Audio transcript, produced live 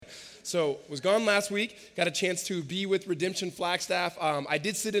So was gone last week, got a chance to be with Redemption Flagstaff. I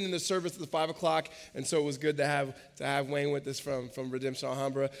did sit in the service at the 5 o'clock, and so it was good to have Wayne with us from Redemption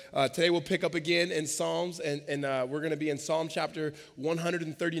Alhambra. Today we'll pick up again in Psalms, and we're going to be in Psalm chapter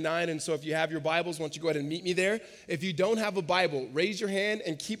 139. And so if you have your Bibles, why don't you go ahead and meet me there. If you don't have a Bible, raise your hand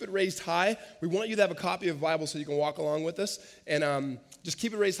and keep it raised high. We want you to have a copy of the Bible so you can walk along with us. And just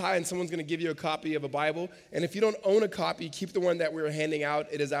keep it raised high, and someone's going to give you a copy of a Bible. And if you don't own a copy, keep the one that we're handing out.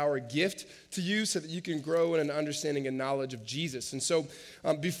 It is our gift to you so that you can grow in an understanding and knowledge of Jesus. And so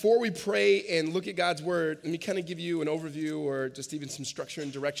before we pray and look at God's word, let me kind of give you an overview or just even some structure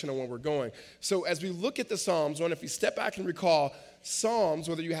and direction on where we're going. So as we look at the Psalms, if we step back and recall, Psalms,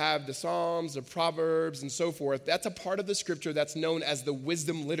 whether you have the Psalms, the Proverbs, and so forth, that's a part of the scripture that's known as the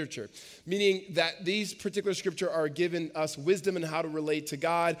wisdom literature, meaning that these particular scripture are giving us wisdom in how to relate to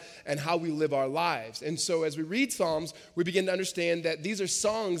God and how we live our lives. And so as we read Psalms, we begin to understand that these are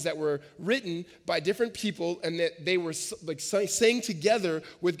songs that were written by different people and that they were like sang together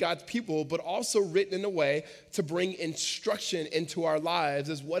with God's people, but also written in a way to bring instruction into our lives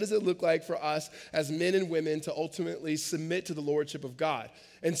as what does it look like for us as men and women to ultimately submit to the Lordship of God.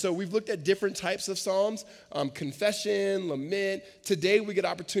 And so we've looked at different types of psalms, confession, lament. Today we get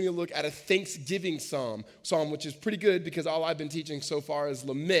opportunity to look at a thanksgiving psalm, which is pretty good because all I've been teaching so far is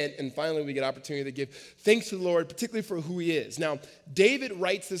lament. And finally we get opportunity to give thanks to the Lord, particularly for who he is. Now, David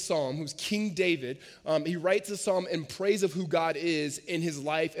writes this psalm, who's King David. He writes this psalm in praise of who God is in his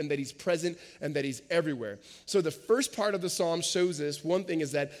life and that he's present and that he's everywhere. So the first part of the psalm shows us one thing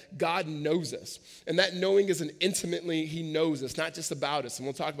is that God knows us. And that knowing is an intimately, he knows us, not just about us. And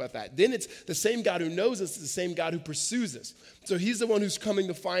we'll talk about that. Then it's the same God who knows us, the same God who pursues us. So he's the one who's coming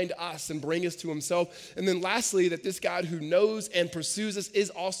to find us and bring us to himself. And then lastly, that this God who knows and pursues us is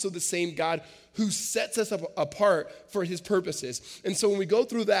also the same God who sets us apart for his purposes. And so when we go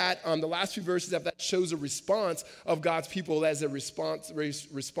through that, the last few verses of that shows a response of God's people as a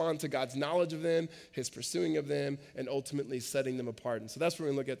respond to God's knowledge of them, his pursuing of them, and ultimately setting them apart. And so that's what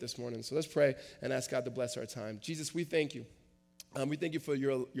we're going to look at this morning. So let's pray and ask God to bless our time. Jesus, we thank you. We thank you for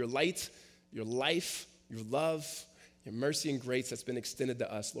your light, your life, your love, your mercy and grace that's been extended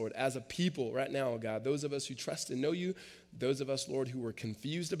to us, Lord, as a people right now, God, those of us who trust and know you, those of us, Lord, who are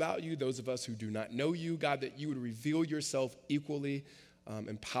confused about you, those of us who do not know you, God, that you would reveal yourself equally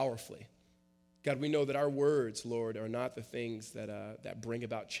and powerfully. God, we know that our words, Lord, are not the things that bring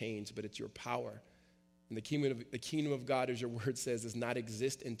about change, but it's your power. And the kingdom of God, as your word says, does not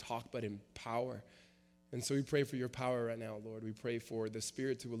exist in talk, but in power. And so we pray for your power right now, Lord. We pray for the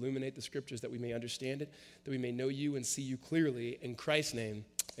Spirit to illuminate the scriptures that we may understand it, that we may know you and see you clearly. In Christ's name,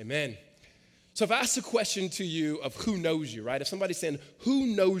 amen. So if I ask a question to you of who knows you, right? If somebody's saying, who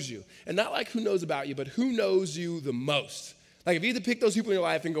knows you? And not like who knows about you, but who knows you the most? Like if you had to pick those people in your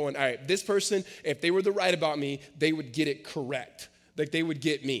life and going, all right, this person, if they were to write about me, they would get it correct. Like they would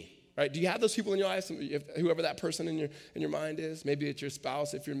get me. Right? Do you have those people in your life, whoever that person in your mind is? Maybe it's your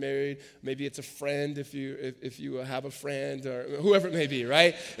spouse if you're married. Maybe it's a friend if you have a friend or whoever it may be,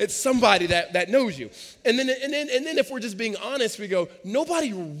 right? It's somebody that knows you. And then if we're just being honest, we go,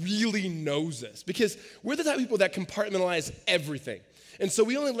 nobody really knows us because we're the type of people that compartmentalize everything. And so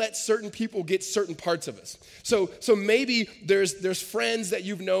we only let certain people get certain parts of us. So maybe there's friends that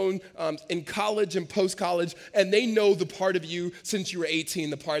you've known in college and post-college, and they know the part of you since you were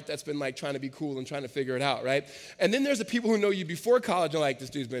 18, the part that's been like trying to be cool and trying to figure it out, right? And then there's the people who know you before college and like, this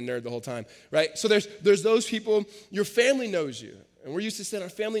dude's been a nerd the whole time, right? So there's those people. Your family knows you. And we're used to saying our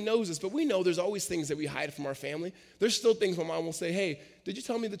family knows us, but we know there's always things that we hide from our family. There's still things my mom will say, hey, did you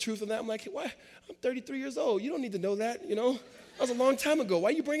tell me the truth of that? I'm like, hey, what? I'm 33 years old. You don't need to know that, you know? That was a long time ago. Why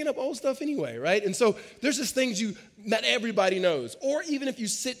are you bringing up old stuff anyway, right? And so there's just things not everybody knows. Or even if you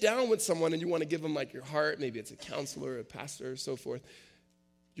sit down with someone and you want to give them like your heart, maybe it's a counselor, a pastor, or so forth,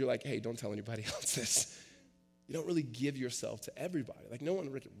 you're like, hey, don't tell anybody else this. You don't really give yourself to everybody. Like no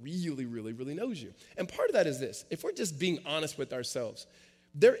one really, really, really knows you. And part of that is this. If we're just being honest with ourselves,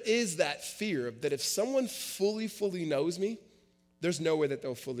 there is that fear that if someone fully, fully knows me, there's no way that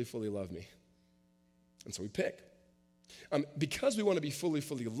they'll fully, fully love me. And so we pick. Because we want to be fully,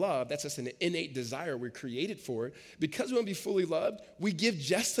 fully loved, that's just an innate desire. We're created for it. Because we want to be fully loved, we give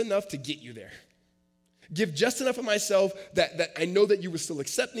just enough to get you there. Give just enough of myself that I know that you will still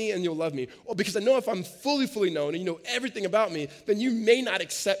accept me and you'll love me. Or because I know if I'm fully, fully known and you know everything about me, then you may not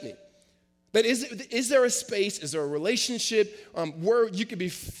accept me. But is there a space, is there a relationship where you could be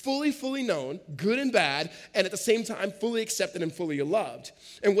fully, fully known, good and bad, and at the same time fully accepted and fully loved?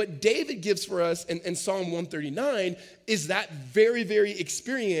 And what David gives for us in Psalm 139 is that very, very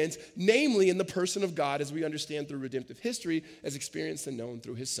experience, namely in the person of God, as we understand through redemptive history, as experienced and known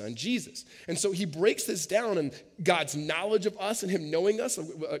through his son, Jesus. And so he breaks this down in God's knowledge of us and him knowing us,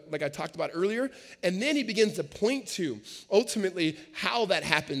 like I talked about earlier. And then he begins to point to ultimately how that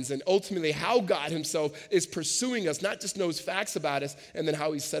happens and ultimately how God himself is pursuing us, not just knows facts about us, and then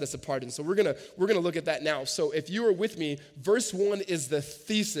how he set us apart. And so we're gonna look at that now. So if you are with me, verse 1 is the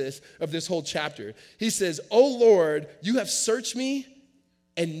thesis of this whole chapter. He says, "O Lord, you have searched me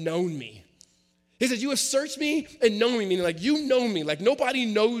and known me." He says, you have searched me and known me, meaning like you know me, like nobody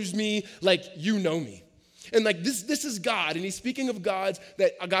knows me like you know me. And like this is God, and he's speaking of God's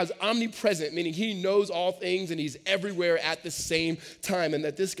omnipresent, meaning he knows all things and he's everywhere at the same time, and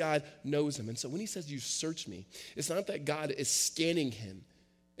that this God knows him. And so when he says you search me, it's not that God is scanning him,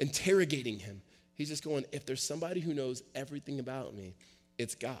 interrogating him. He's just going, if there's somebody who knows everything about me,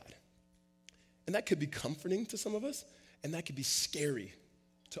 it's God. And that could be comforting to some of us, and that could be scary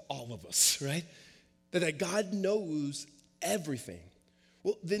to all of us, right? That God knows everything.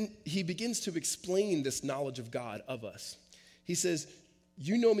 Well, then he begins to explain this knowledge of God of us. He says,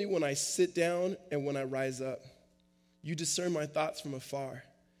 you know me when I sit down and when I rise up. You discern my thoughts from afar.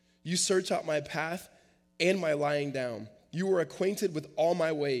 You search out my path and my lying down. You are acquainted with all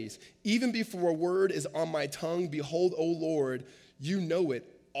my ways. Even before a word is on my tongue, behold, O Lord, you know it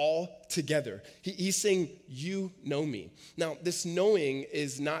all together. He's saying, you know me. Now, this knowing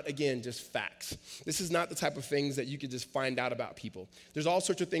is not, again, just facts. This is not the type of things that you could just find out about people. There's all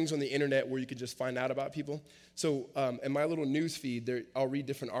sorts of things on the internet where you could just find out about people. So in my little news feed, I'll read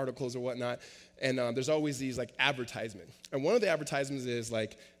different articles or whatnot, and there's always these like advertisements. And one of the advertisements is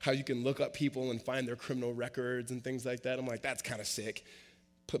like how you can look up people and find their criminal records and things like that. I'm like, that's kind of sick.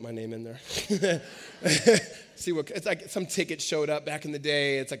 Put my name in there. See what, it's like some ticket showed up back in the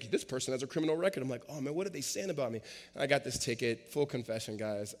day. It's like, this person has a criminal record. I'm like, oh man, what are they saying about me? And I got this ticket, full confession,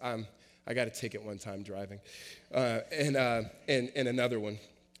 guys. I got a ticket one time driving, and another one.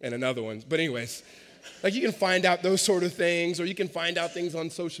 But anyways, like you can find out those sort of things, or you can find out things on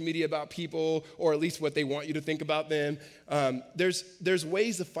social media about people, or at least what they want you to think about them. There's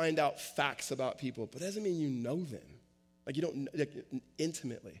ways to find out facts about people, but it doesn't mean you know them. Like you don't, like,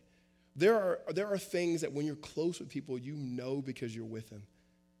 intimately. There are things that when you're close with people, you know because you're with them.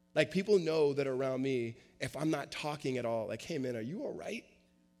 Like people know that around me, if I'm not talking at all, like, hey man, are you all right?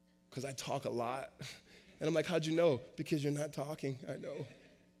 Because I talk a lot. And I'm like, how'd you know? Because you're not talking. I know.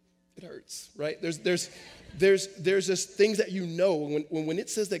 It hurts, right? There's just things that you know. When it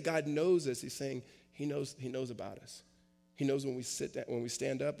says that God knows us, he's saying he knows about us. He knows when we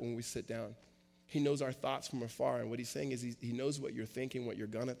stand up, when we sit down. He knows our thoughts from afar, and what he's saying is he knows what you're thinking, what you're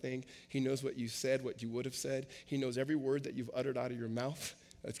gonna think. He knows what you said, what you would have said. He knows every word that you've uttered out of your mouth.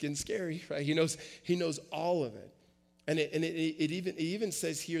 That's getting scary, right? He knows all of it. And it even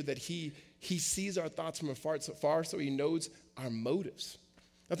says here that he sees our thoughts from afar, so he knows our motives.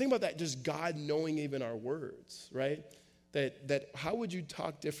 Now think about that, just God knowing even our words, right? That how would you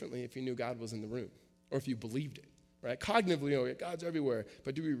talk differently if you knew God was in the room, or if you believed it? Right? Cognitively, God's everywhere,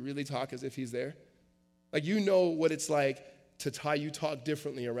 but do we really talk as if he's there? Like, you know what it's like to how you talk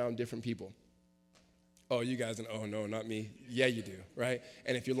differently around different people. Oh, you guys, and oh no, not me. Yeah, you do, right?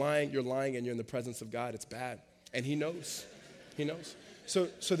 And if you're lying, and you're in the presence of God, it's bad. And he knows. He knows. So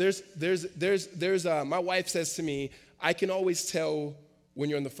there's my wife says to me, I can always tell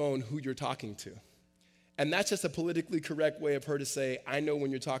when you're on the phone who you're talking to. And that's just a politically correct way of her to say, I know when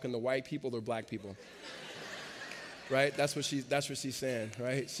you're talking to white people or black people. Right? That's what she's saying,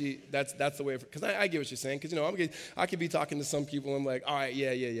 right? That's the way, because I get what she's saying, because, I could be talking to some people, and I'm like, all right, yeah,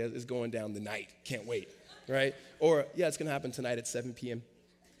 it's going down tonight. Can't wait, right? Or, yeah, it's going to happen tonight at 7 p.m.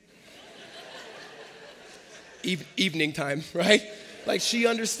 Evening time, right? Like, she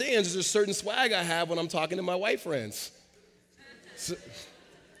understands there's a certain swag I have when I'm talking to my white friends. So,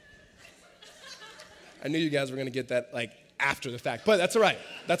 I knew you guys were going to get that, like, after the fact, but that's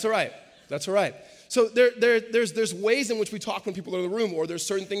all right. So there's ways in which we talk when people are in the room, or there's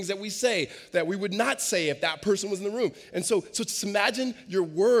certain things that we say that we would not say if that person was in the room. And so just imagine your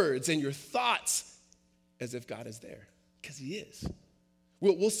words and your thoughts as if God is there, because he is.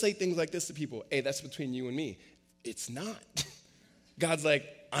 We'll say things like this to people, hey, that's between you and me. It's not. God's like,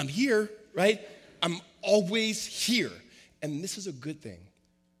 I'm here, right? I'm always here. And this is a good thing,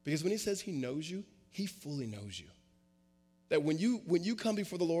 because when he says he knows you, he fully knows you. That when you come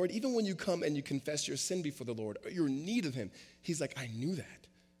before the Lord, even when you come and you confess your sin before the Lord, or you're in need of him, he's like, I knew that.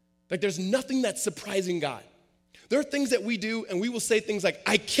 Like, there's nothing that's surprising God. There are things that we do, and we will say things like,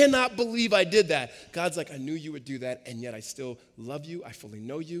 I cannot believe I did that. God's like, I knew you would do that, and yet I still love you. I fully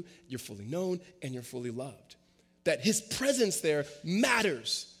know you. You're fully known, and you're fully loved. that his presence there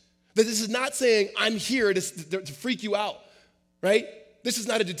matters. That this is not saying, I'm here to freak you out, right? This is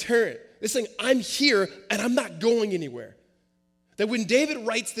not a deterrent. It's saying, I'm here and I'm not going anywhere. That when David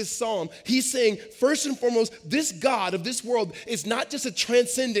writes this psalm, he's saying, first and foremost, this God of this world is not just a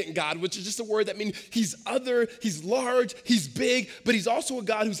transcendent God, which is just a word that means he's other, he's large, he's big, but he's also a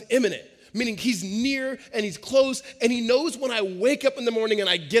God who's immanent, meaning he's near and he's close, and he knows when I wake up in the morning and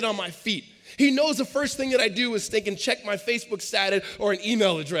I get on my feet. He knows the first thing that I do is think and check my Facebook status or an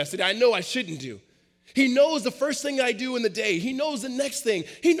email address that I know I shouldn't do. He knows the first thing I do in the day. He knows the next thing.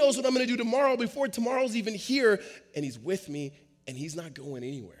 He knows what I'm going to do tomorrow before tomorrow's even here, and he's with me, and he's not going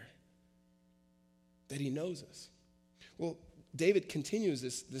anywhere. That he knows us. Well, David continues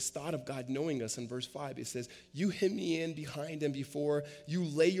this thought of God knowing us in verse 5. He says, you hem me in behind and before. You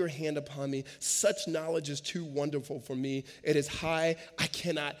lay your hand upon me. Such knowledge is too wonderful for me. It is high. I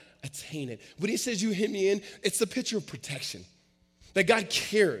cannot attain it. When he says you hem me in, it's the picture of protection. That God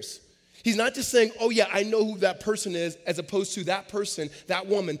cares. He's not just saying, oh yeah, I know who that person is, as opposed to that person, that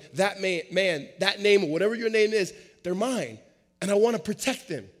woman, that man, that name, or whatever your name is, they're mine. And I want to protect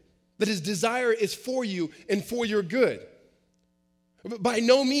them. That his desire is for you and for your good. But by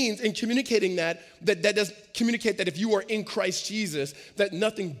no means in communicating that doesn't communicate that if you are in Christ Jesus, that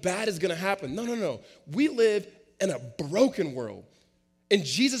nothing bad is going to happen. No. We live in a broken world. And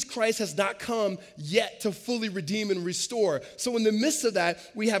Jesus Christ has not come yet to fully redeem and restore. So in the midst of that,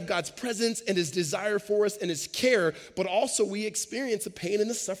 we have God's presence and his desire for us and his care, but also we experience the pain and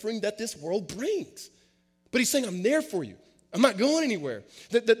the suffering that this world brings. But he's saying, I'm there for you. I'm not going anywhere.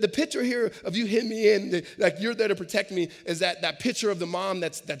 The picture here of you hit me in, like you're there to protect me, is that picture of the mom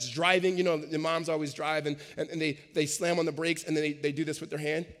that's driving. You know, the moms always drive and they slam on the brakes and then they do this with their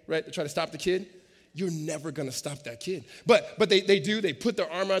hand, right? They try to stop the kid. You're never going to stop that kid. But they put their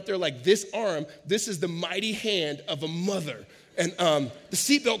arm out there like this arm. This is the mighty hand of a mother. And the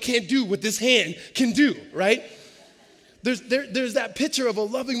seatbelt can't do what this hand can do, right? There's that picture of a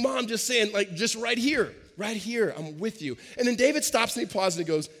loving mom just saying, like, just right here, I'm with you. And then David stops and he pauses and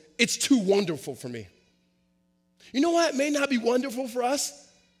he goes, it's too wonderful for me. You know what? It may not be wonderful for us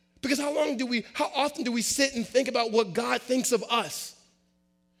because how often do we sit and think about what God thinks of us?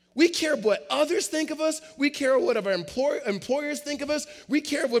 We care what others think of us. We care what our employers think of us. We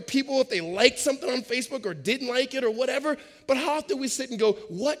care what people, if they liked something on Facebook or didn't like it or whatever. But how often do we sit and go,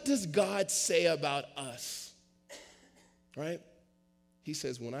 what does God say about us? Right? He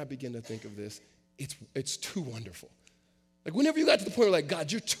says, when I begin to think of this, it's too wonderful. Like whenever you got to the point where like,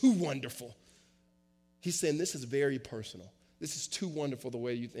 God, you're too wonderful. He's saying this is very personal. This is too wonderful the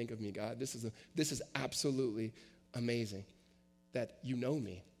way you think of me, God. This is absolutely amazing that you know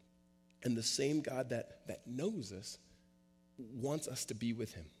me. And the same God that knows us wants us to be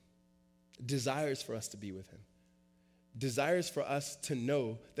with him, desires for us to be with him, desires for us to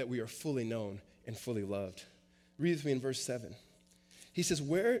know that we are fully known and fully loved. Read with me in verse 7. He says,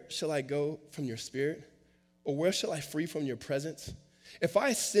 where shall I go from your spirit? Or where shall I flee from your presence? If I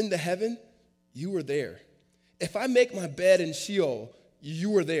ascend to heaven, you are there. If I make my bed in Sheol,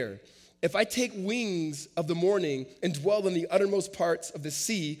 you are there. If I take wings of the morning and dwell in the uttermost parts of the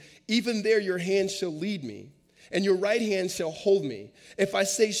sea, even there your hand shall lead me, and your right hand shall hold me. If I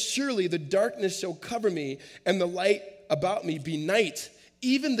say, surely the darkness shall cover me, and the light about me be night,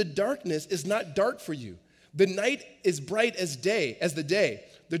 even the darkness is not dark for you. The night is bright as the day.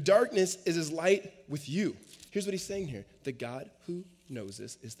 The darkness is as light with you. Here's what he's saying here. The God who knows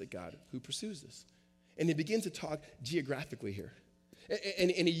this is the God who pursues this. And he begins to talk geographically here.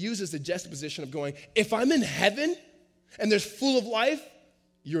 And he uses the juxtaposition of going, if I'm in heaven and there's full of life,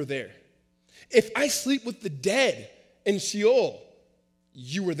 you're there. If I sleep with the dead in Sheol,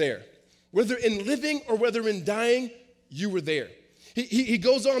 you were there. Whether in living or whether in dying, you were there. He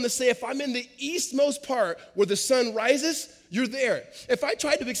goes on to say, if I'm in the eastmost part where the sun rises, you're there. If I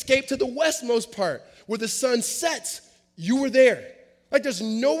tried to escape to the westmost part where the sun sets, you were there. Like there's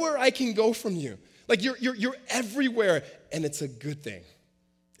nowhere I can go from you. Like you're everywhere, and it's a good thing.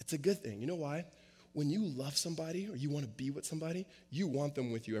 It's a good thing. You know why? When you love somebody or you want to be with somebody, you want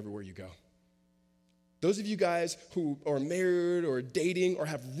them with you everywhere you go. Those of you guys who are married or dating or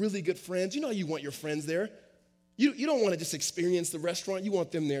have really good friends, you know you want your friends there. You don't want to just experience the restaurant. You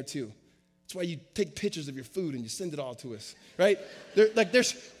want them there too. That's why you take pictures of your food and you send it all to us, right? You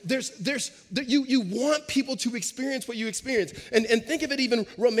want people to experience what you experience. And think of it even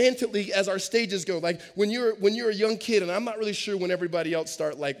romantically as our stages go. Like when you're a young kid, and I'm not really sure when everybody else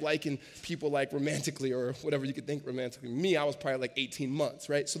start liking people like romantically or whatever you could think romantically. Me, I was probably like 18 months,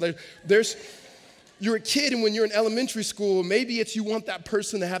 right? So you're a kid and when you're in elementary school, maybe it's you want that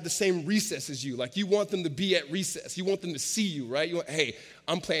person to have the same recess as you. Like you want them to be at recess. You want them to see you, right? You want, hey,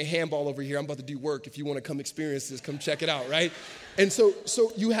 I'm playing handball over here. I'm about to do work. If you want to come experience this, come check it out, right? And so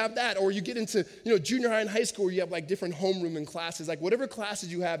you have that. Or you get into, junior high and high school where you have like different homeroom and classes. Like whatever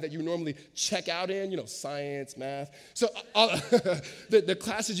classes you have that you normally check out in, science, math. So the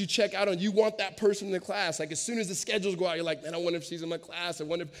classes you check out on, you want that person in the class. Like as soon as the schedules go out, you're like, man, I wonder if she's in my class. I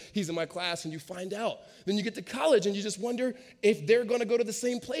wonder if he's in my class. And you find out. Then you get to college and you just wonder if they're going to go to the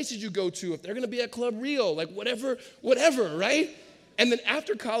same places you go to, if they're going to be at Club Rio, like whatever, right? And then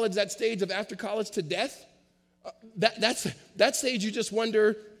after college, that stage of after college to death, that stage you just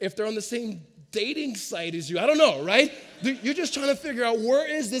wonder if they're on the same dating site as you. I don't know, right? You're just trying to figure out where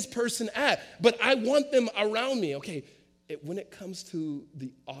is this person at? But I want them around me. Okay, when it comes to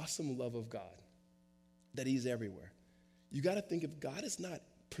the awesome love of God, that he's everywhere, you got to think if God is not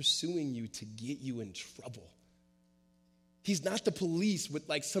pursuing you to get you in trouble. He's not the police with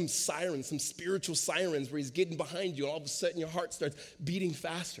like some sirens, some spiritual sirens where he's getting behind you and all of a sudden your heart starts beating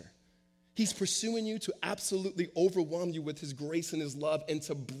faster. He's pursuing you to absolutely overwhelm you with his grace and his love and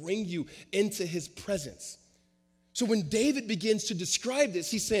to bring you into his presence. So when David begins to describe this,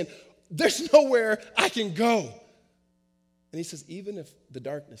 he's saying, there's nowhere I can go. And he says, even if the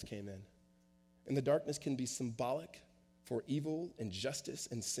darkness came in, and the darkness can be symbolic for evil and justice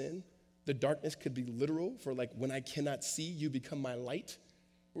and sin, the darkness could be literal for like when I cannot see, you become my light.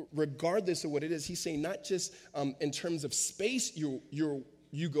 Regardless of what it is, he's saying not just in terms of space,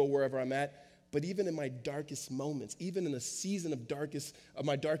 you go wherever I'm at, but even in my darkest moments, even in a season of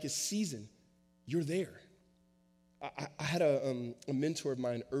my darkest season, you're there. I had a mentor of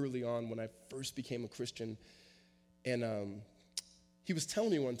mine early on when I first became a Christian, and he was telling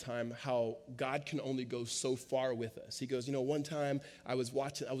me one time how God can only go so far with us. He goes, one time I was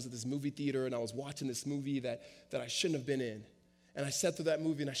at this movie theater and I was watching this movie that I shouldn't have been in. And I sat through that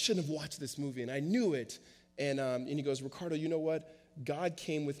movie and I shouldn't have watched this movie and I knew it. And he goes, Riccardo, you know what? God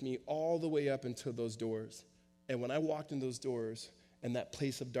came with me all the way up into those doors. And when I walked in those doors and that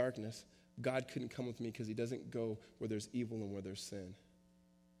place of darkness, God couldn't come with me because he doesn't go where there's evil and where there's sin.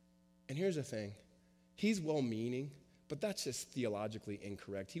 And here's the thing. He's well-meaning, but that's just theologically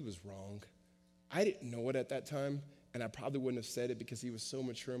incorrect. He was wrong. I didn't know it at that time, and I probably wouldn't have said it because he was so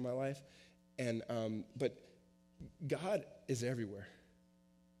mature in my life. And but God is everywhere,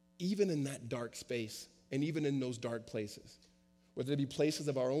 even in that dark space and even in those dark places. Whether it be places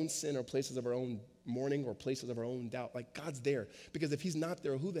of our own sin or places of our own mourning or places of our own doubt, like God's there. Because if he's not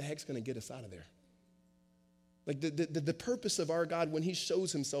there, who the heck's going to get us out of there? Like the purpose of our God when he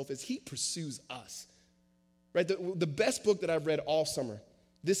shows himself is he pursues us. Right, the best book that I've read all summer,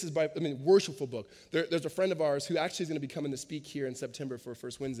 this is worshipful book. There's a friend of ours who actually is going to be coming to speak here in September for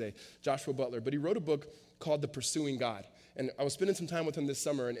First Wednesday, Joshua Butler, but he wrote a book called The Pursuing God. And I was spending some time with him this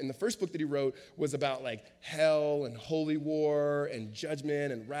summer, and the first book that he wrote was about like hell and holy war and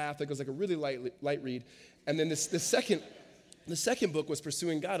judgment and wrath. It was like a really light read. And then the second book was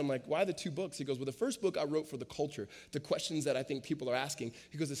Pursuing God. I'm like, why the two books? He goes, well, the first book I wrote for the culture, the questions that I think people are asking.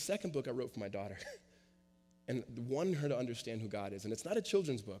 He goes, the second book I wrote for my daughter. And wanted her to understand who God is. And it's not a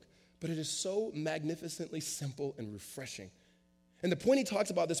children's book, but it is so magnificently simple and refreshing. And the point he talks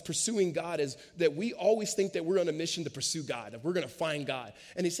about this pursuing God is that we always think that we're on a mission to pursue God, that we're going to find God.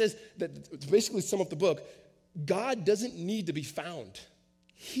 And he says that, to basically sum up the book, God doesn't need to be found.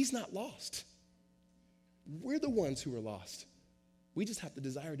 He's not lost. We're the ones who are lost. We just have the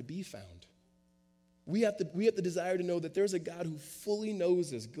desire to be found. We have the desire to know that there's a God who fully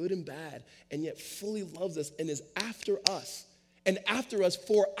knows us, good and bad, and yet fully loves us and is after us, and after us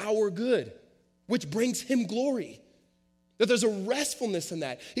for our good, which brings him glory. That there's a restfulness in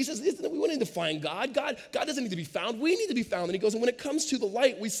that. He says, we don't need to find God. God doesn't need to be found. We need to be found. And he goes, and when it comes to the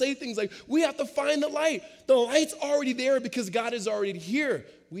light, we say things like, we have to find the light. The light's already there because God is already here.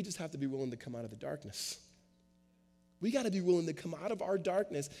 We just have to be willing to come out of the darkness. We got to be willing to come out of our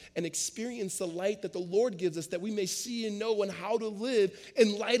darkness and experience the light that the Lord gives us that we may see and know and how to live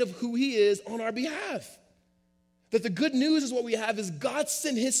in light of who he is on our behalf. That the good news is what we have is God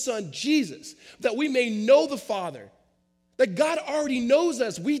sent his son, Jesus, that we may know the Father. That God already knows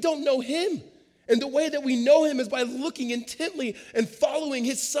us. We don't know him. And the way that we know him is by looking intently and following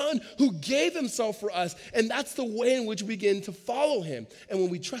his son who gave himself for us. And that's the way in which we begin to follow him. And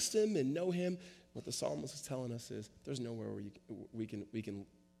when we trust him and know him, what the psalmist is telling us is there's nowhere where we can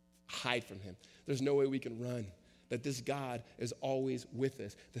hide from him. There's no way we can run. That this God is always with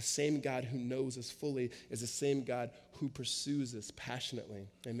us. The same God who knows us fully is the same God who pursues us passionately.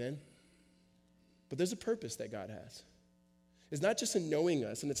 Amen? But there's a purpose that God has. is not just in knowing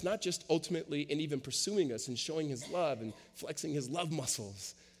us, and it's not just ultimately in even pursuing us and showing his love and flexing his love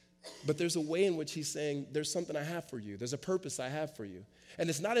muscles, but there's a way in which he's saying, there's something I have for you. There's a purpose I have for you. And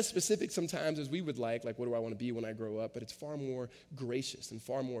it's not as specific sometimes as we would like what do I want to be when I grow up, but it's far more gracious and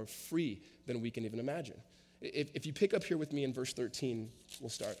far more free than we can even imagine. If you pick up here with me in verse 13, we'll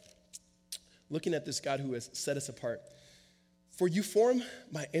start. Looking at this God who has set us apart. For you form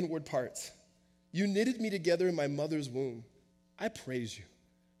my inward parts. You knitted me together in my mother's womb. I praise you,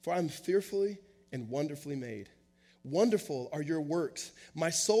 for I'm fearfully and wonderfully made. Wonderful are your works.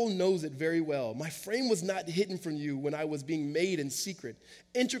 My soul knows it very well. My frame was not hidden from you when I was being made in secret,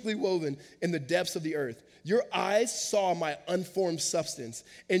 intricately woven in the depths of the earth. Your eyes saw my unformed substance.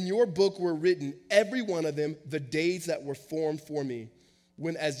 In your book were written, every one of them, the days that were formed for me,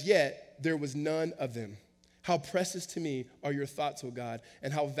 when as yet there was none of them. How precious to me are your thoughts, O God,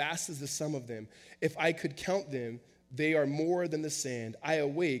 and how vast is the sum of them. If I could count them, they are more than the sand. I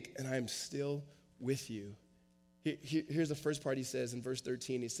awake, and I am still with you. Here's the first part he says in verse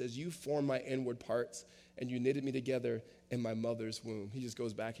 13. He says, you formed my inward parts, and you knitted me together in my mother's womb. He just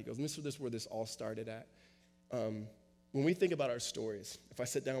goes back. He goes, this is where this all started at. When we think about our stories, if I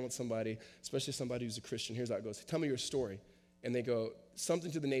sit down with somebody, especially somebody who's a Christian, here's how it goes. Tell me your story. And they go,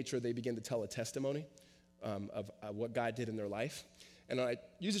 something to the nature, they begin to tell a testimony of what God did in their life. And I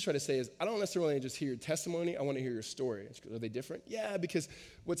usually try to say is, I don't necessarily just hear your testimony, I want to hear your story. Are they different? Yeah, because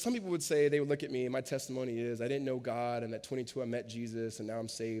what some people would say, they would look at me, and my testimony is, I didn't know God, and at 22 I met Jesus, and now I'm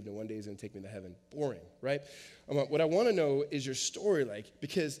saved, and one day he's going to take me to heaven. Boring, right? What I want to know is your story,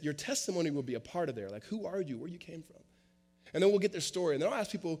 because your testimony will be a part of there. Who are you? Where you came from? And then we'll get their story, and then I'll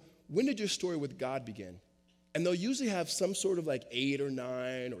ask people, when did your story with God begin? And they'll usually have some sort of 8 or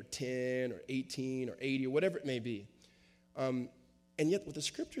 9 or 10 or 18 or 80 or whatever it may be. And yet what the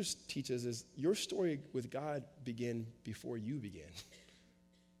scriptures teach us is your story with God began before you began.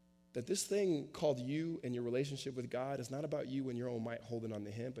 That this thing called you and your relationship with God is not about you and your own might holding on to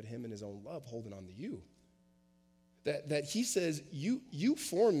him, but him and his own love holding on to you. That he says, you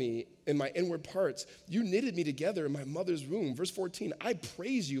formed me in my inward parts. You knitted me together in my mother's womb. Verse 14, I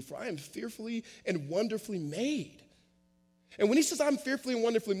praise you, for I am fearfully and wonderfully made. And when he says I'm fearfully and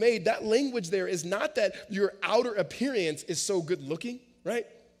wonderfully made, that language there is not that your outer appearance is so good looking, right?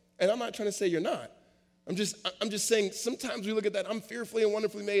 And I'm not trying to say you're not. I'm just saying sometimes we look at that, I'm fearfully and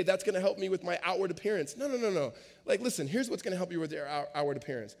wonderfully made, that's going to help me with my outward appearance. No. Listen, here's what's going to help you with your outward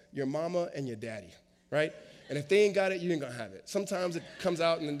appearance. Your mama and your daddy, right? And if they ain't got it, you ain't going to have it. Sometimes it comes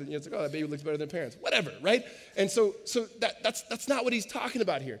out and then it's like, oh, that baby looks better than parents. Whatever, right? And so that's not what he's talking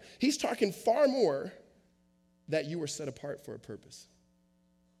about here. He's talking far more that you were set apart for a purpose.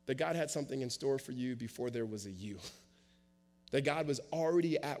 That God had something in store for you before there was a you. That God was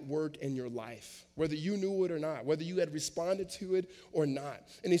already at work in your life, whether you knew it or not, whether you had responded to it or not.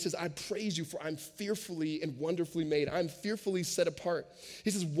 And he says, I praise you, for I'm fearfully and wonderfully made. I'm fearfully set apart.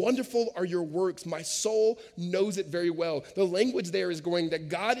 He says, wonderful are your works. My soul knows it very well. The language there is going that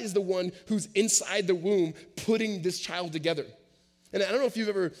God is the one who's inside the womb putting this child together. And I don't know if you've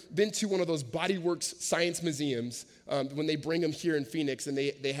ever been to one of those Body Works science museums when they bring them here in Phoenix and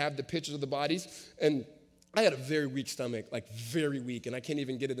they have the pictures of the bodies. And I had a very weak stomach, very weak, and I can't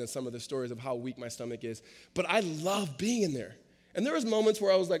even get into some of the stories of how weak my stomach is. But I love being in there. And there was moments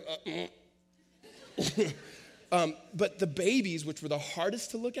where I was like, but the babies, which were the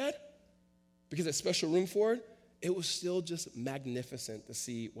hardest to look at, because there's special room for it was still just magnificent to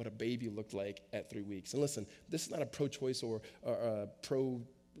see what a baby looked like at 3 weeks. And listen, this is not a pro-choice or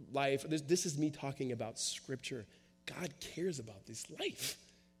pro-life. This is me talking about Scripture. God cares about this life.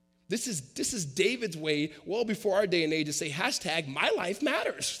 This is David's way, well before our day and age, to say, #my life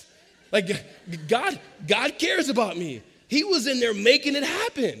matters. God cares about me. He was in there making it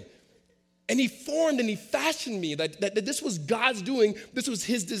happen. And he formed and he fashioned me, that this was God's doing, this was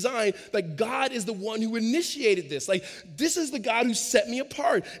his design, that God is the one who initiated this. This is the God who set me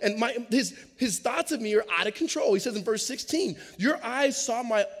apart. And his thoughts of me are out of control. He says in verse 16, your eyes saw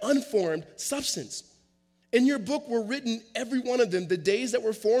my unformed substance. In your book were written, every one of them, the days that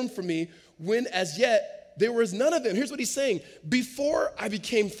were formed for me, when as yet there was none of them. Here's what he's saying. Before I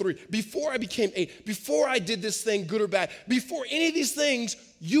became 3, before I became 8, before I did this thing, good or bad, before any of these things,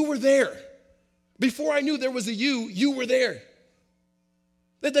 you were there. Before I knew there was a you were there.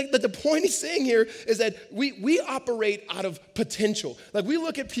 The point he's saying here is that we operate out of potential. We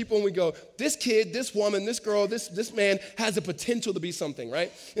look at people and we go, this kid, this woman, this girl, this man has the potential to be something,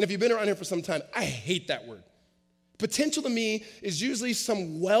 right? And if you've been around here for some time, I hate that word. Potential to me is usually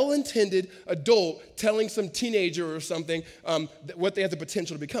some well-intended adult telling some teenager or something what they have the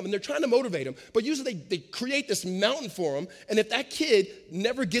potential to become. And they're trying to motivate them. But usually they create this mountain for them. And if that kid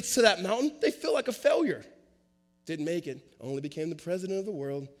never gets to that mountain, they feel like a failure. Didn't make it. Only became the president of the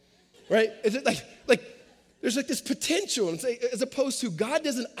world. Right? Is it like there's like this potential. As opposed to God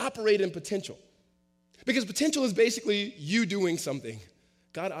doesn't operate in potential. Because potential is basically you doing something.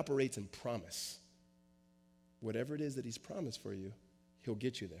 God operates in promise. Whatever it is that he's promised for you, he'll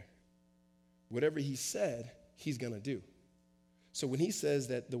get you there. Whatever he said, he's going to do. So when he says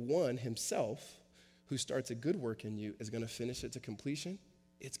that the one himself who starts a good work in you is going to finish it to completion,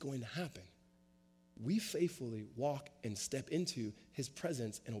 it's going to happen. We faithfully walk and step into his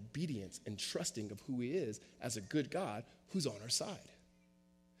presence and obedience and trusting of who he is as a good God who's on our side.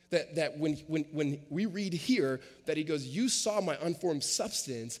 That when we read here that he goes, you saw my unformed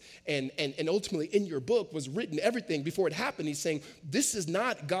substance and ultimately in your book was written everything before it happened. He's saying this is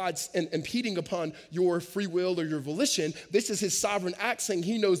not God's impeding upon your free will or your volition. This is his sovereign act saying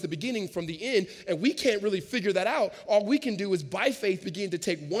he knows the beginning from the end, and we can't really figure that out. All we can do is by faith begin to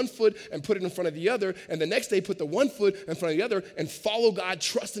take one foot and put it in front of the other, and the next day put the one foot in front of the other and follow God,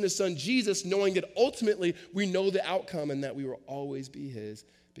 trust in his son Jesus, knowing that ultimately we know the outcome and that we will always be his.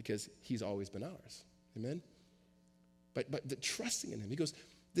 Because he's always been ours. Amen? But the trusting in him. He goes,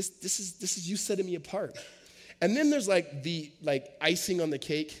 this is you setting me apart. And then there's the icing on the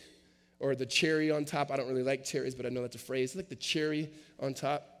cake or the cherry on top. I don't really like cherries, but I know that's a phrase. It's like the cherry on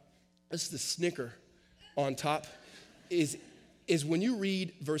top. This is the snicker on top. Is when you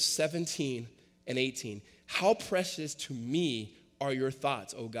read verse 17 and 18. How precious to me are your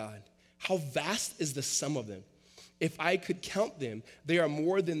thoughts, O God. How vast is the sum of them. If I could count them, they are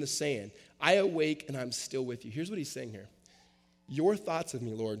more than the sand. I awake and I'm still with you. Here's what he's saying here. Your thoughts of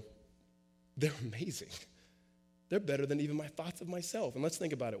me, Lord, they're amazing. They're better than even my thoughts of myself. And let's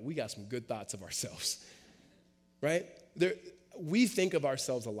think about it. We got some good thoughts of ourselves, right? We think of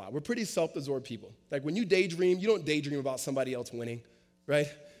ourselves a lot. We're pretty self-absorbed people. Like when you daydream, you don't daydream about somebody else winning, right?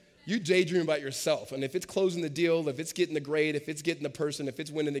 You daydream about yourself. And if it's closing the deal, if it's getting the grade, if it's getting the person, if it's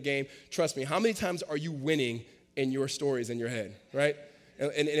winning the game, trust me, how many times are you winning in your stories in your head, right?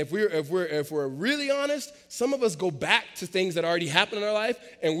 And if we're really honest, some of us go back to things that already happened in our life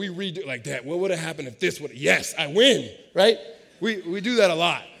and we redo like that. What would have happened if this would? Yes, I win, right? We do that a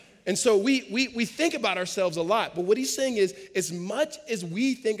lot. And so we think about ourselves a lot. But what he's saying is, as much as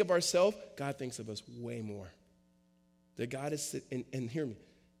we think of ourselves, God thinks of us way more. That God is, and hear me,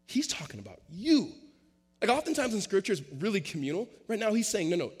 he's talking about you. Like oftentimes in scripture, it's really communal. Right now, he's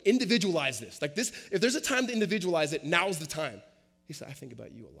saying, no, individualize this. Like this, if there's a time to individualize it, now's the time. He said, I think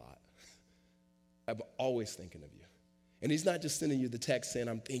about you a lot. I'm always thinking of you. And he's not just sending you the text saying,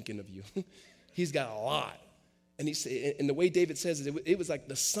 I'm thinking of you. He's got a lot. And he said, and the way David says it was like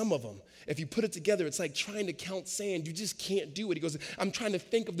the sum of them. If you put it together, it's like trying to count sand. You just can't do it. He goes, I'm trying to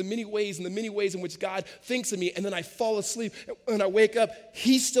think of the many ways in which God thinks of me. And then I fall asleep. And when I wake up,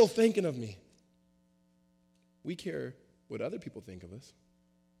 he's still thinking of me. We care what other people think of us.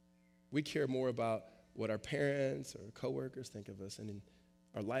 We care more about what our parents or coworkers think of us. And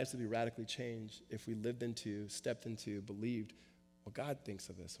our lives would be radically changed if we lived into, stepped into, believed what God thinks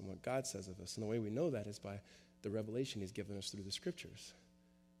of us and what God says of us. And the way we know that is by the revelation he's given us through the scriptures.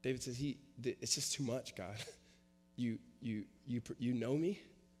 David says, it's just too much, God. You know me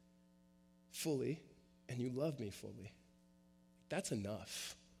fully and you love me fully. That's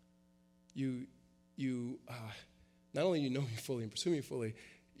enough. Not only you know me fully and pursue me fully,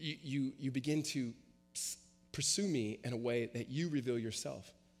 you begin to pursue me in a way that you reveal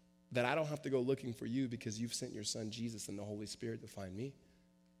yourself. That I don't have to go looking for you because you've sent your son Jesus and the Holy Spirit to find me.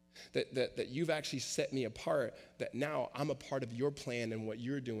 That you've actually set me apart, that now I'm a part of your plan and what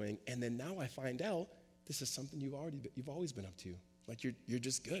you're doing, and then now I find out this is something you've always been up to. Like you're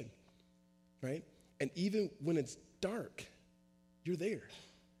just good, right? And even when it's dark, you're there.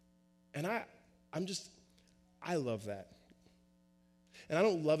 And I love that. And I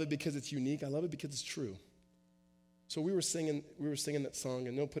don't love it because it's unique. I love it because it's true. So we were singing that song,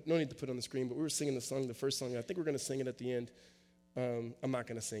 and no need to put it on the screen, but we were singing the song, the first song. I think we're going to sing it at the end. I'm not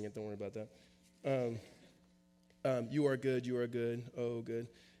going to sing it. Don't worry about that. You are good, oh good.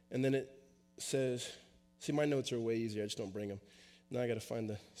 And then it says, see, my notes are way easier. I just don't bring them. Now I got to find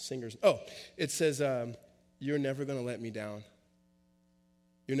the singers. Oh, it says, you're never going to let me down.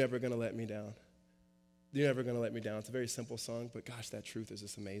 You're never going to let me down. You're never going to let me down. It's a very simple song, but gosh, that truth is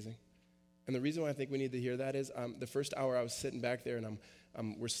just amazing. And the reason why I think we need to hear that is the first hour I was sitting back there and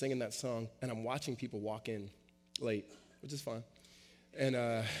we're singing that song and I'm watching people walk in late, which is fun. And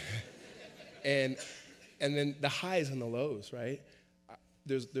And then the highs and the lows, right?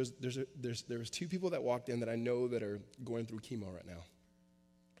 There's two people that walked in that I know that are going through chemo right now.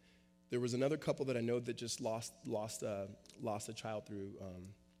 There was another couple that I know that just lost a child through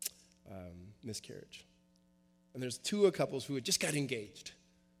miscarriage. And there's two couples who had just got engaged.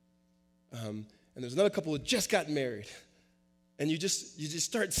 And there's another couple who just got married. And you just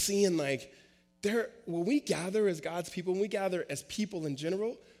start seeing like, when we gather as God's people, when we gather as people in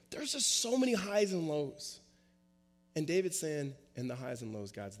general, there's just so many highs and lows. And David's saying, in the highs and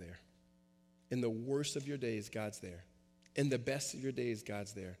lows, God's there. In the worst of your days, God's there. In the best of your days,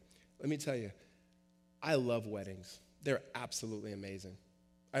 God's there. Let me tell you, I love weddings. They're absolutely amazing.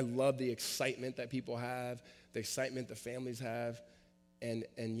 I love the excitement that people have, the excitement the families have, and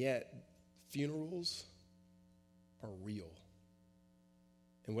yet funerals are real.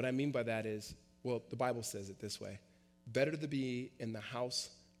 And what I mean by that is, well, the Bible says it this way: better to be in the house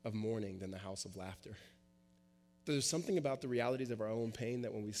of mourning than the house of laughter. There's something about the realities of our own pain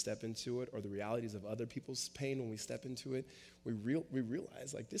that when we step into it, or the realities of other people's pain when we step into it, we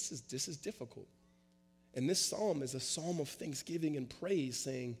realize like this is difficult. And this psalm is a psalm of thanksgiving and praise,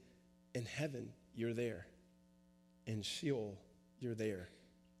 saying, in heaven, you're there. In Sheol, you're there.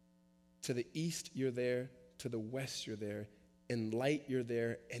 To the east, you're there. To the west, you're there. In light, you're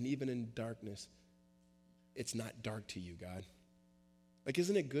there. And even in darkness, it's not dark to you, God. Like,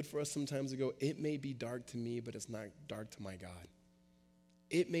 isn't it good for us sometimes to go, it may be dark to me, but it's not dark to my God.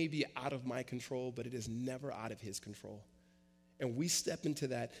 It may be out of my control, but it is never out of his control. And we step into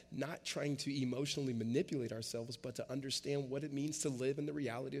that not trying to emotionally manipulate ourselves, but to understand what it means to live in the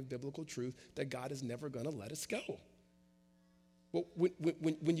reality of biblical truth, that God is never going to let us go. Well,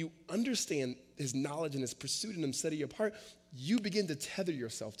 when you understand his knowledge and his pursuit and him setting you apart, you begin to tether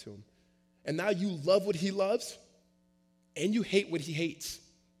yourself to him. And now you love what he loves, and you hate what he hates.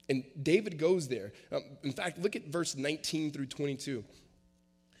 And David goes there. In fact, look at verse 19 through 22.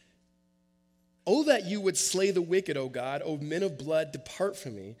 Oh, that you would slay the wicked, O God. O men of blood, depart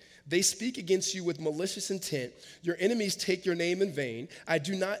from me. They speak against you with malicious intent. Your enemies take your name in vain.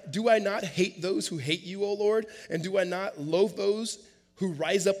 Do I not hate those who hate you, O Lord? And do I not loathe those who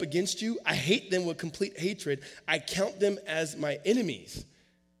rise up against you? I hate them with complete hatred. I count them as my enemies.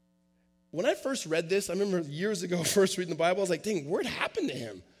 When I first read this, I remember years ago first reading the Bible, I was like, dang, what happened to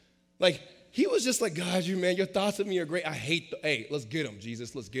him? Like, he was just like, God, your thoughts of me are great. Hey, let's get them,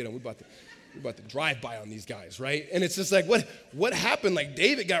 Jesus, let's get them. We're about to drive by on these guys, right? And it's just like, what happened? Like,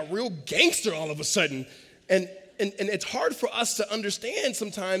 David got real gangster all of a sudden. And it's hard for us to understand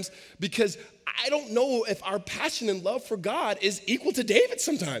sometimes, because I don't know if our passion and love for God is equal to David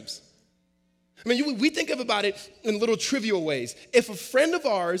sometimes. I mean, we think about it in little trivial ways. If a friend of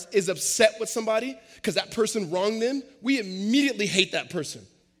ours is upset with somebody because that person wronged them, we immediately hate that person.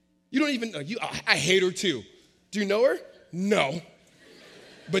 You don't even, I hate her too. Do you know her? No.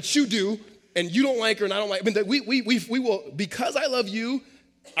 But you do, and you don't like her, and I don't like her. We will, because I love you,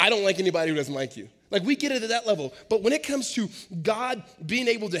 I don't like anybody who doesn't like you. Like, we get it at that level. But when it comes to God being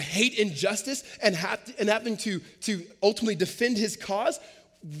able to hate injustice and having to ultimately defend his cause,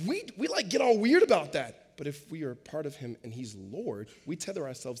 we like get all weird about that. But if we are part of him and he's Lord, we tether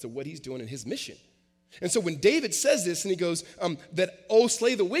ourselves to what he's doing in his mission. And so when David says this and he goes,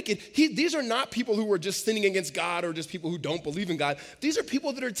 slay the wicked, these are not people who are just sinning against God or just people who don't believe in God. These are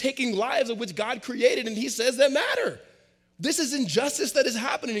people that are taking lives of which God created, and he says that matter. This is injustice that is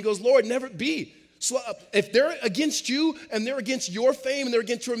happening. He goes, Lord, never be. So if they're against you and they're against your fame and they're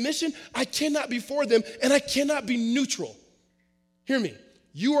against your mission, I cannot be for them, and I cannot be neutral. Hear me.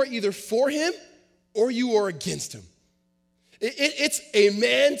 You are either for him or you are against him. It's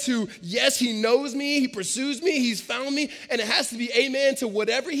amen to, yes, he knows me, he pursues me, he's found me, and it has to be amen to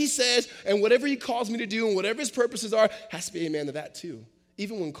whatever he says and whatever he calls me to do and whatever his purposes are, has to be amen to that too.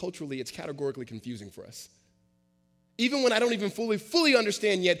 Even when culturally it's categorically confusing for us. Even when I don't even fully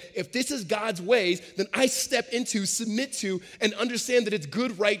understand yet, if this is God's ways, then I step into, submit to, and understand that it's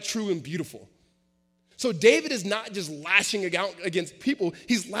good, right, true, and beautiful. So David is not just lashing out against people,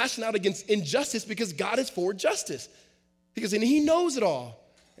 he's lashing out against injustice because God is for justice. Because, and he knows it all.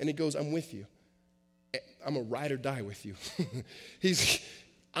 And he goes, I'm with you. I'm a ride or die with you.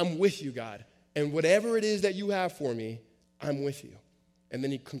 I'm with you, God. And whatever it is that you have for me, I'm with you. And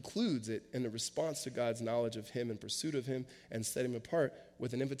then he concludes it in the response to God's knowledge of him and pursuit of him and set him apart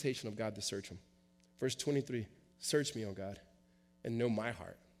with an invitation of God to search him. Verse 23, search me, O God, and know my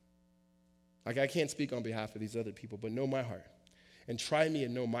heart. Like, I can't speak on behalf of these other people, but know my heart. And try me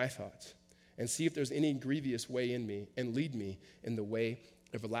and know my thoughts. And see if there's any grievous way in me, and lead me in the way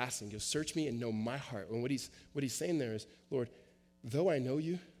everlasting. You'll search me and know my heart. And what he's saying there is, Lord, though I know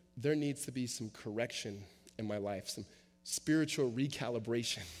you, there needs to be some correction in my life, some spiritual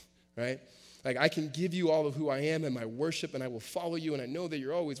recalibration, right? Like, I can give you all of who I am and my worship, and I will follow you, and I know that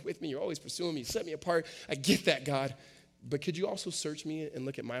you're always with me, you're always pursuing me, set me apart. I get that, God. But could you also search me and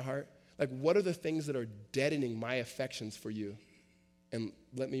look at my heart? Like, what are the things that are deadening my affections for you? And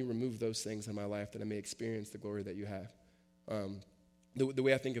let me remove those things in my life that I may experience the glory that you have. The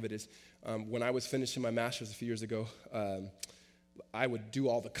way I think of it is, when I was finishing my master's a few years ago, I would do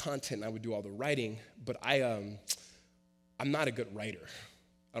all the content and I would do all the writing, but I'm not a good writer.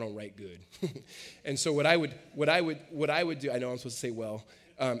 I don't write good. And so what I would do, I know I'm supposed to say well,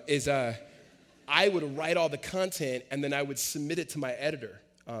 is I would write all the content and then I would submit it to my editor,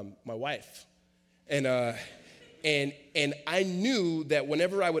 my wife. And I knew that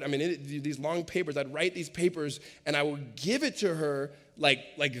whenever these long papers, I'd write these papers and I would give it to her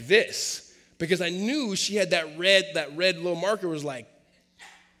like this, because I knew she had that red little marker was like,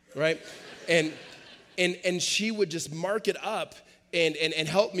 right? And she would just mark it up and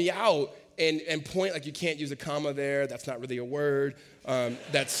help me out and point, like, you can't use a comma there. That's not really a word.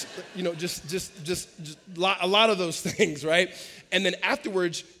 That's, just a lot of those things, right? And then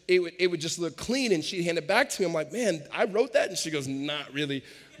afterwards, it would just look clean, and she'd hand it back to me. I'm like, man, I wrote that? And she goes, not really.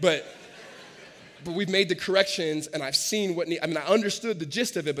 But we've made the corrections, and I've seen I understood the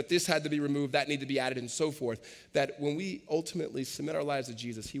gist of it, but this had to be removed, that needed to be added, and so forth. That when we ultimately submit our lives to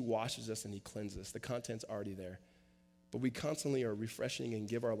Jesus, he washes us and he cleanses us. The content's already there. But we constantly are refreshing and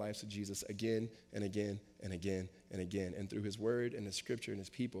give our lives to Jesus again and again and again and again. And through his word and his scripture and his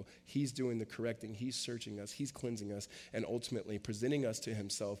people, he's doing the correcting, he's searching us, he's cleansing us, and ultimately presenting us to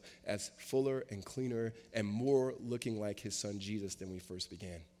himself as fuller and cleaner and more looking like his son Jesus than we first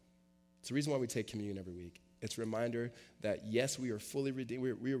began. It's the reason why we take communion every week. It's a reminder that, yes, we are fully redeemed.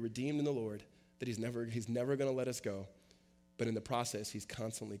 We are redeemed in the Lord, that he's never going to let us go. But in the process, he's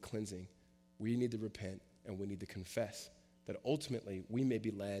constantly cleansing. We need to repent. And we need to confess that ultimately we may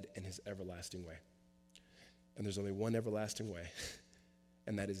be led in his everlasting way. And there's only one everlasting way,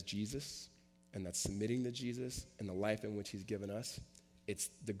 and that is Jesus, and that's submitting to Jesus and the life in which he's given us.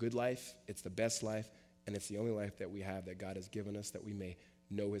 It's the good life, it's the best life, and it's the only life that we have that God has given us, that we may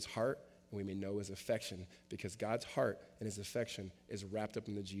know his heart and we may know his affection, because God's heart and his affection is wrapped up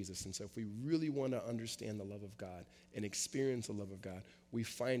into Jesus. And so if we really want to understand the love of God and experience the love of God, we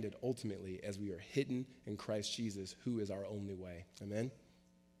find it ultimately as we are hidden in Christ Jesus, who is our only way. Amen?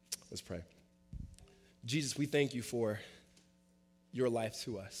 Let's pray. Jesus, we thank you for your life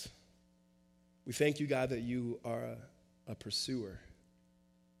to us. We thank you, God, that you are a pursuer.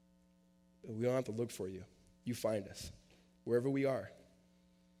 We don't have to look for you. You find us wherever we are.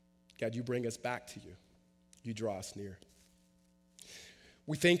 God, you bring us back to you. You draw us near.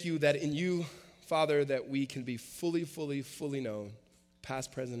 We thank you that in you, Father, that we can be fully, fully, fully known,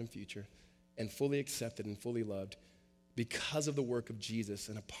 past, present, and future, and fully accepted and fully loved because of the work of Jesus.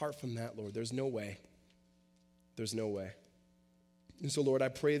 And apart from that, Lord, there's no way. There's no way. And so, Lord, I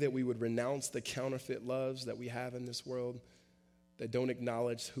pray that we would renounce the counterfeit loves that we have in this world that don't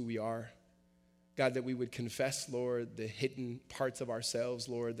acknowledge who we are. God, that we would confess, Lord, the hidden parts of ourselves,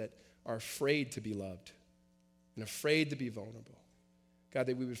 Lord, that are afraid to be loved and afraid to be vulnerable. God,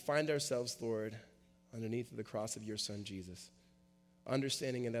 that we would find ourselves, Lord, underneath the cross of your son, Jesus,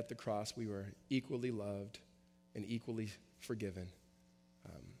 understanding that at the cross we were equally loved and equally forgiven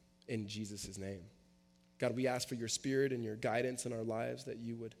in Jesus' name. God, we ask for your spirit and your guidance in our lives, that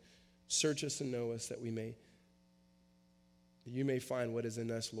you would search us and know us, that you may find what is in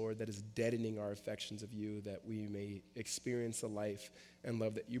us, Lord, that is deadening our affections of you, that we may experience the life and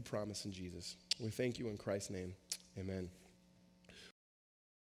love that you promise in Jesus. We thank you in Christ's name. Amen.